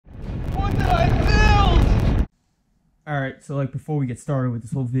Alright, so like before we get started with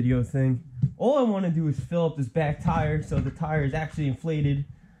this whole video thing, all I want to do is fill up this back tire so the tire is actually inflated.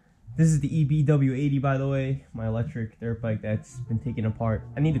 This is the EBW80, by the way, my electric dirt bike that's been taken apart.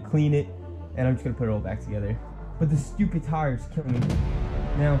 I need to clean it, and I'm just going to put it all back together. But the stupid tire is killing me.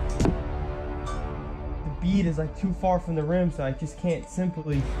 Now, the bead is like too far from the rim, so I just can't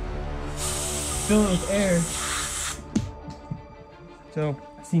simply fill it with air. So,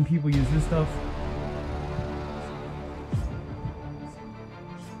 I've seen people use this stuff.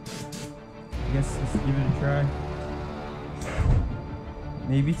 I guess let's give it a try.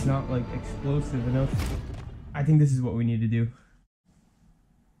 Maybe it's not like explosive enough. I think this is what we need to do.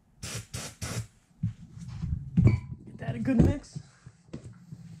 Get that a good mix.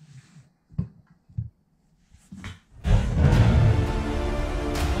 Oh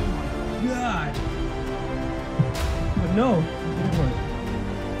my god! But no, it didn't work.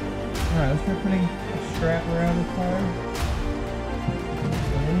 Alright, let's try putting a strap around the tire.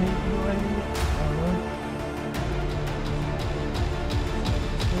 And then maybe do anything.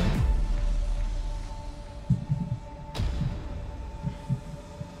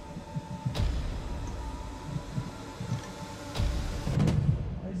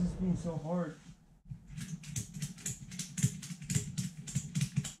 So hard.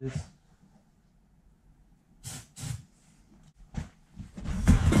 This.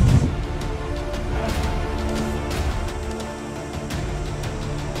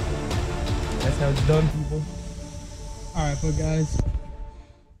 That's how it's done, people. Alright, but guys,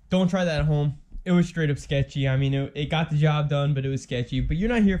 don't try that at home. It was straight up sketchy. I mean, it got the job done, but it was sketchy. But you're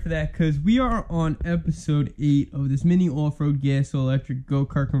not here for that, because we are on episode 8 of this mini off-road gas to electric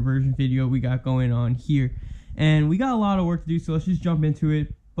go-kart conversion video we got going on here. And we got a lot of work to do, so let's just jump into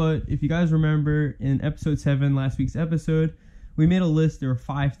it. But if you guys remember, in episode 7, last week's episode, we made a list. There were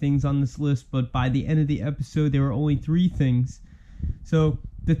 5 things on this list, but by the end of the episode, there were only 3 things. So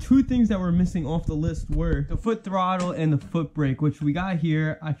the 2 things that were missing off the list were the foot throttle and the foot brake, which we got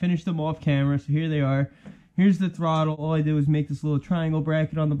here. I finished them off camera, so here they are. Here's the throttle. All I did was make this little triangle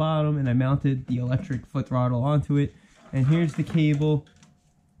bracket on the bottom, and I mounted the electric foot throttle onto it. And here's the cable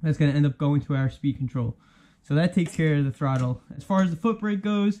that's going to end up going to our speed control. So that takes care of the throttle. As far as the foot brake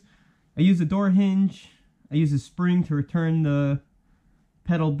goes, I use a door hinge. I use a spring to return the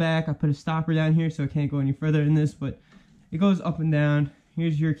pedal back. I put a stopper down here so it can't go any further in this, but it goes up and down.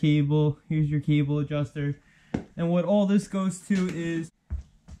 Here's your cable adjuster. And what all this goes to is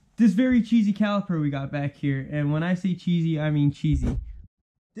this very cheesy caliper we got back here. And when I say cheesy, I mean cheesy.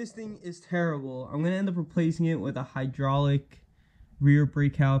 This thing is terrible. I'm going to end up replacing it with a hydraulic rear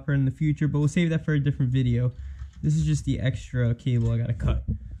brake caliper in the future, but we'll save that for a different video. This is just the extra cable I got to cut.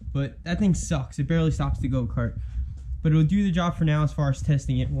 But that thing sucks. It barely stops the go-kart. But it'll do the job for now as far as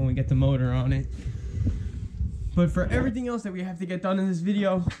testing it when we get the motor on it. But for everything else that we have to get done in this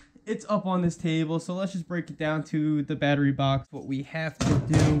video, it's up on this table. So let's just break it down to the battery box. What we have to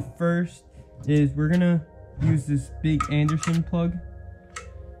do first is we're going to use this big Anderson plug.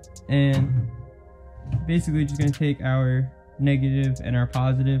 And basically just going to take our negative and our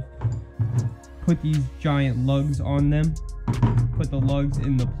positive, put these giant lugs on them, put the lugs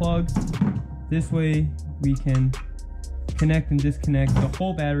in the plugs. This way we can connect and disconnect the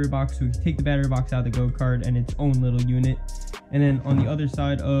whole battery box, so we can take the battery box out of the go-kart and its own little unit. And then on the other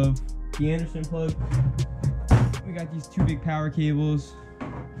side of the Anderson plug, we got these 2 big power cables.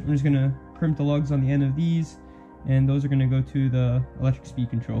 I'm just gonna crimp the lugs on the end of these, and those are gonna go to the electric speed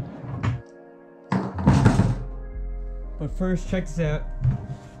control. But first, check this out.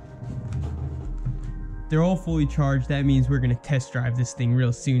 They're all fully charged. That means we're gonna test drive this thing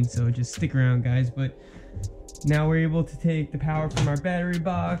real soon, so just stick around, guys. But now we're able to take the power from our battery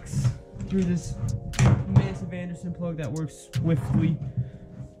box through this massive Anderson plug that works swiftly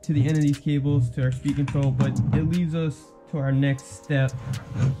to the end of these cables to our speed control. But it leads us to our next step.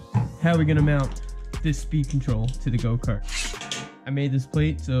 How are we gonna mount this speed control to the go-kart? I made this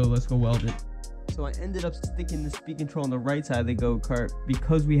plate, so let's go weld it. So I ended up sticking the speed control on the right side of the go-kart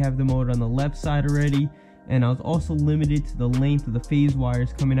because we have the motor on the left side already. And I was also limited to the length of the phase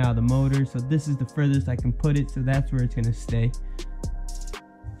wires coming out of the motor. So this is the furthest I can put it, so that's where it's going to stay.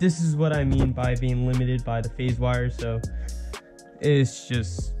 This is what I mean by being limited by the phase wires. So it's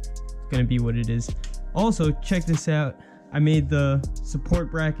just going to be what it is. Also, check this out. I made the support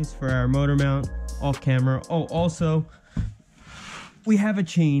brackets for our motor mount off camera. Oh, also, we have a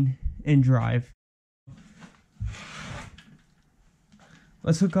chain and drive.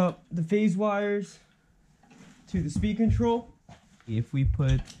 Let's hook up the phase wires to the speed control. If we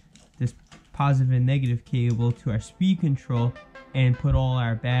put this positive and negative cable to our speed control, and put all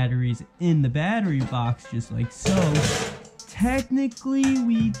our batteries in the battery box just like so, technically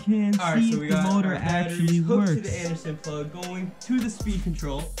we can see if the motor actually works. Hooked to the Anderson plug going to the speed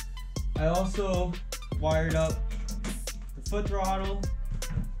control. I also wired up the foot throttle.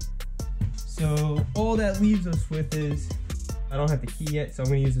 So all that leaves us with is, I don't have the key yet, so I'm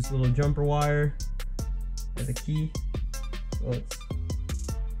going to use this little jumper wire as a key. So let's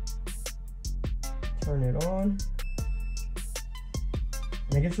turn it on.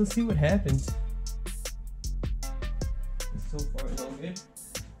 And I guess let's see what happens. So far it's all good.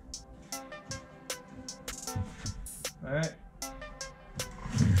 Alright.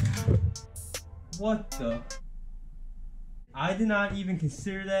 What the? I did not even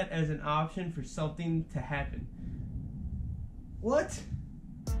consider that as an option for something to happen. What?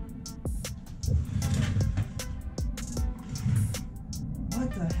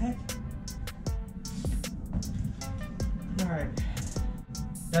 What the heck? Alright.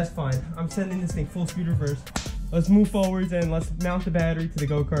 That's fine. I'm sending this thing full speed reverse. Let's move forwards and let's mount the battery to the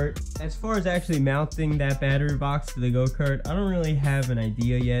go-kart. As far as actually mounting that battery box to the go-kart, I don't really have an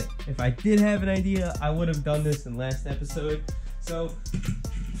idea yet. If I did have an idea, I would have done this in last episode. So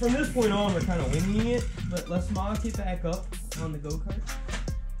from this point on, we're kind of winging it, but let's mock it back up on the go-kart.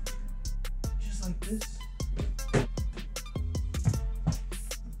 Just like this.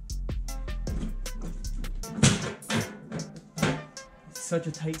 It's such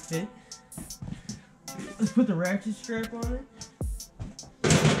a tight fit. Let's put the ratchet strap on it.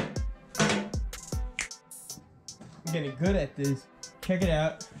 I'm getting good at this. Check it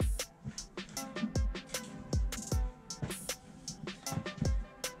out.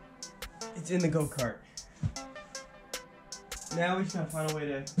 It's in the go-kart. Now we just gotta find a way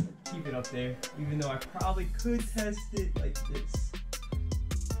to keep it up there, even though I probably could test it like this.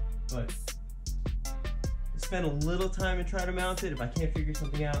 But spend a little time and try to mount it. If I can't figure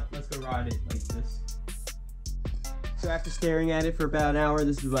something out, let's go ride it like this. So after staring at it for about an hour,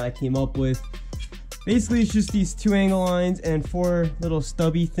 this is what I came up with. Basically, it's just these 2 angle lines and 4 little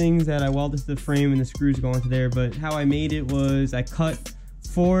stubby things that I welded to the frame and the screws go into there. But how I made it was I cut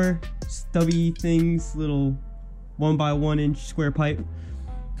 4 stubby things, little 1x1 inch square pipe.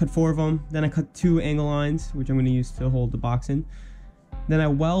 Cut 4 of them. Then I cut 2 angle lines, which I'm going to use to hold the box in. Then I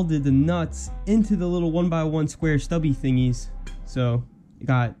welded the nuts into the little 1x1 square stubby thingies. So you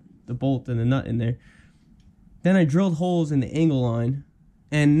got the bolt and the nut in there. Then I drilled holes in the angle line,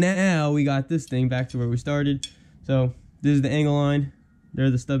 and now we got this thing back to where we started. So this is the angle line, there are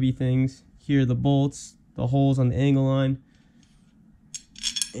the stubby things, here are the bolts, the holes on the angle line,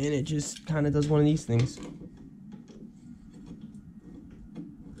 and it just kind of does one of these things.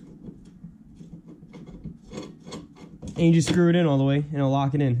 And you just screw it in all the way, and it'll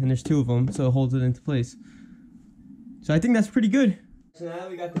lock it in, and there's 2 of them, so it holds it into place. So I think that's pretty good. So now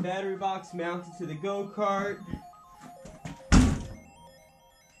we got the battery box mounted to the go-kart.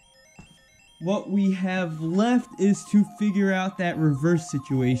 What we have left is to figure out that reverse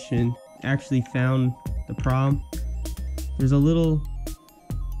situation. Actually found the problem. There's a little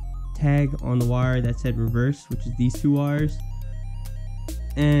tag on the wire that said reverse, which is these 2 wires.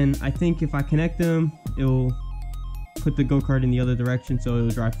 And I think if I connect them, it'll put the go-kart in the other direction, so it'll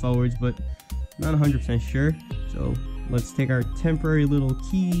drive forwards, but I'm not 100% sure. So let's take our temporary little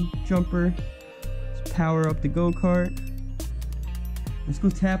key jumper. Let's power up the go-kart. Let's go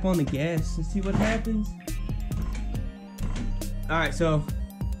tap on the gas and see what happens. Alright, so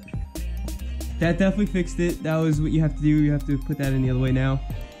that definitely fixed it. That was what you have to do. You have to put that in the other way now.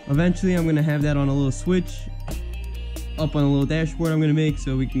 Eventually I'm going to have that on a little switch up on a little dashboard I'm going to make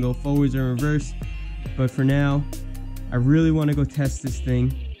so we can go forwards or reverse. But for now, I really want to go test this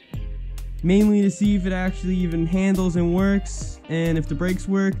thing. Mainly to see if it actually even handles and works, and if the brakes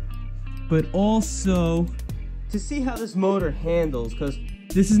work, but also to see how this motor handles, because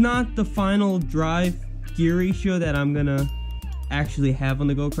this is not the final drive gear ratio that I'm gonna actually have on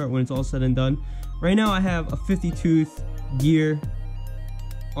the go-kart when it's all said and done. Right now I have a 50-tooth gear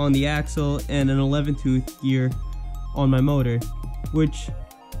on the axle and an 11-tooth gear on my motor, which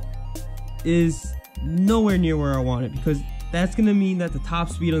is nowhere near where I want it, because that's gonna mean that the top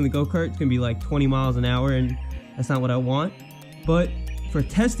speed on the go-kart is gonna be like 20 miles an hour, and that's not what I want. But for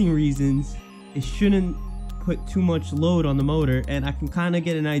testing reasons, it shouldn't put too much load on the motor, and I can kind of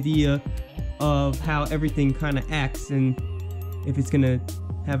get an idea of how everything kind of acts and if it's gonna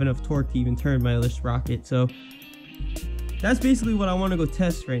have enough torque to even turn my lift sprocket. So that's basically what I want to go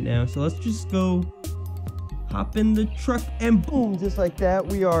test right now. So let's just go hop in the truck, and boom, just like that,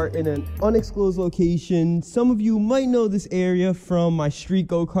 we are in an undisclosed location. Some of you might know this area from my street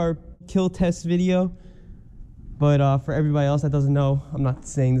go-kart kill test video. But for everybody else that doesn't know, I'm not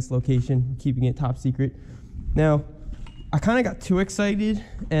saying this location, I'm keeping it top secret. Now, I kind of got too excited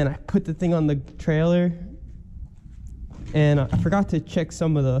and I put the thing on the trailer and I forgot to check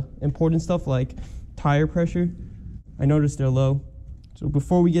some of the important stuff like tire pressure. I noticed they're low. So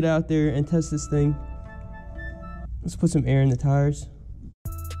before we get out there and test this thing, let's put some air in the tires.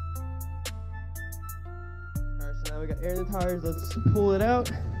 Alright, so now we got air in the tires. Let's pull it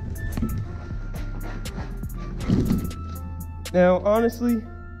out. Now, honestly,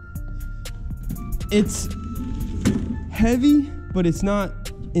 it's heavy, but it's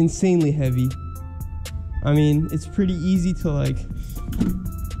not insanely heavy. I mean, it's pretty easy to like...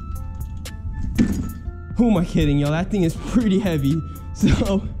 Who am I kidding, yo? That thing is pretty heavy.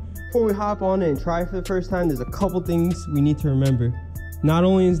 So, before we hop on it and try it for the first time, there's a couple things we need to remember. Not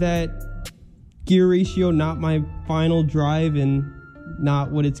only is that gear ratio not my final drive and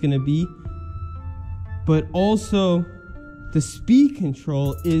not what it's gonna be, but also the speed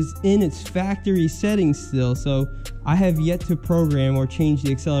control is in its factory settings still. So I have yet to program or change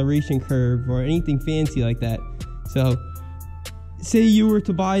the acceleration curve or anything fancy like that. So say you were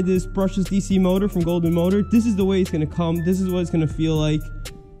to buy this brushless DC motor from Golden Motor, this is the way it's gonna come. This is what it's gonna feel like.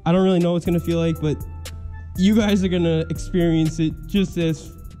 I don't really know what it's gonna feel like, but you guys are gonna experience it just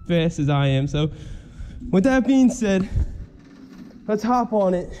as fast as I am. So with that being said, let's hop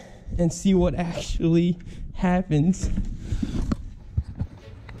on it and see what actually happens.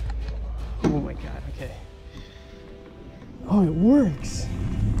 Oh my God, okay. Oh, it works.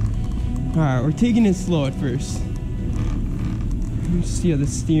 All right, we're taking it slow at first. Let's see how the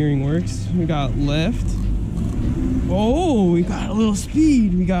steering works. We got left. Oh, we got a little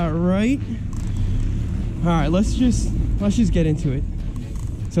speed. We got right. All right, let's just get into it.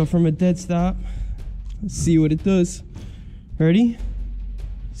 So from a dead stop, let's see what it does. Ready,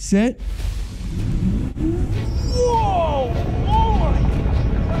 set. Whoa! Oh my!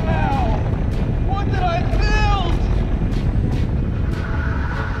 Wow! What did I build?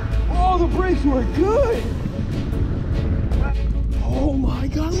 Oh, the brakes were good. Oh my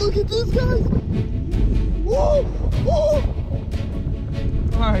God! Look at this, guys! Whoa! Whoa!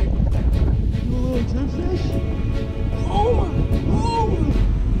 All right, do a little drift session. Oh my! Oh!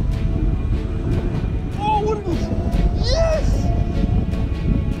 Oh, what is this? Yes!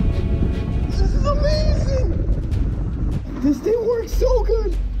 This is amazing! This thing works so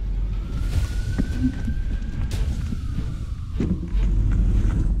good!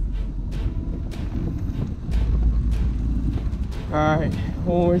 Alright,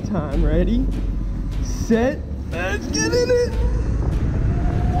 one more time. Ready? Set. Let's get in it!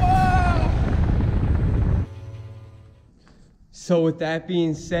 Wow! So with that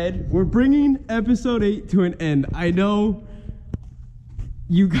being said, we're bringing episode 8 to an end. I know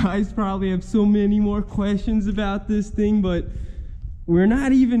you guys probably have so many more questions about this thing, but we're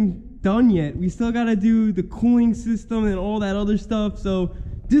not even done yet. We still gotta do the cooling system and all that other stuff. So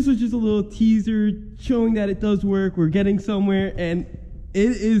this was just a little teaser showing that it does work. We're getting somewhere and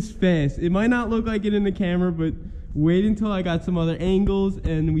it is fast. It might not look like it in the camera, but wait until I got some other angles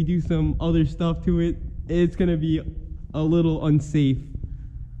and we do some other stuff to it. It's gonna be a little unsafe.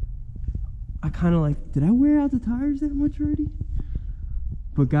 I kind of like, did I wear out the tires that much already?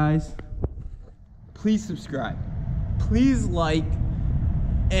 But guys, please subscribe, please like,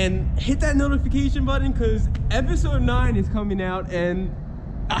 and hit that notification button because episode 9 is coming out and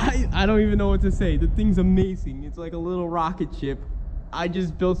I don't even know what to say. The thing's amazing. It's like a little rocket ship. I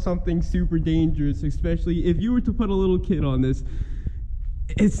just built something super dangerous, especially if you were to put a little kid on this.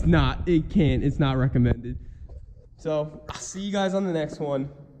 It's not recommended. So I'll see you guys on the next one.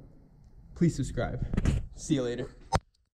 Please subscribe. See you later.